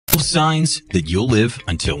12 signs that you'll live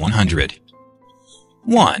until 100.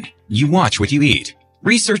 1. You watch what you eat.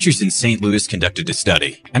 Researchers in St. Louis conducted a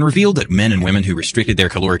study and revealed that men and women who restricted their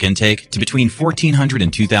caloric intake to between 1,400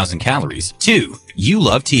 and 2,000 calories. 2. You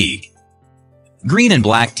love tea. Green and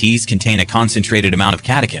black teas contain a concentrated amount of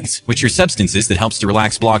catechins, which are substances that helps to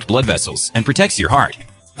relax blocked blood vessels and protects your heart.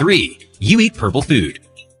 3. You eat purple food.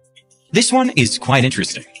 This one is quite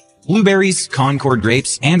interesting. Blueberries, Concord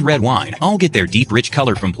grapes, and red wine all get their deep, rich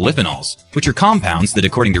color from polyphenols, which are compounds that,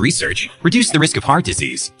 according to research, reduce the risk of heart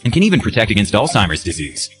disease and can even protect against Alzheimer's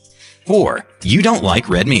disease. 4. You don't like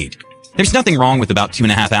red meat. There's nothing wrong with about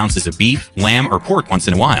 2.5 ounces of beef, lamb, or pork once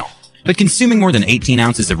in a while, but consuming more than 18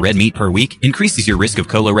 ounces of red meat per week increases your risk of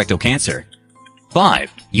colorectal cancer.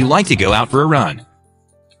 5. You like to go out for a run.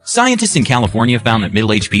 Scientists in California found that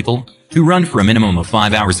middle-aged people who run for a minimum of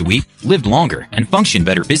 5 hours a week lived longer and functioned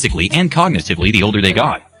better physically and cognitively the older they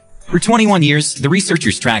got. For 21 years, the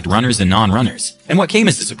researchers tracked runners and non-runners, and what came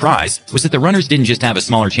as a surprise was that the runners didn't just have a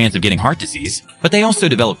smaller chance of getting heart disease, but they also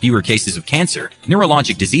developed fewer cases of cancer,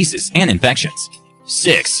 neurologic diseases, and infections.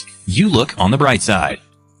 6. You look on the bright side.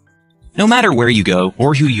 No matter where you go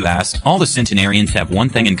or who you ask, all the Centenarians have one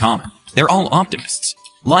thing in common. They're all optimists.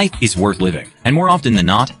 Life is worth living, and more often than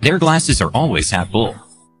not, their glasses are always half full.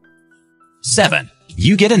 7.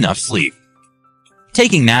 You get enough sleep.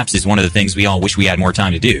 Taking naps is one of the things we all wish we had more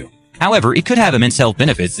time to do. However, it could have immense health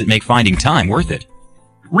benefits that make finding time worth it.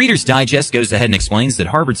 Reader's Digest goes ahead and explains that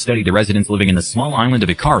Harvard studied the residents living in the small island of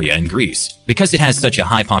Ikaria in Greece because it has such a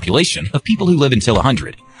high population of people who live until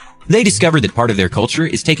 100. They discovered that part of their culture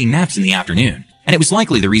is taking naps in the afternoon, and it was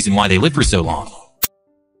likely the reason why they lived for so long.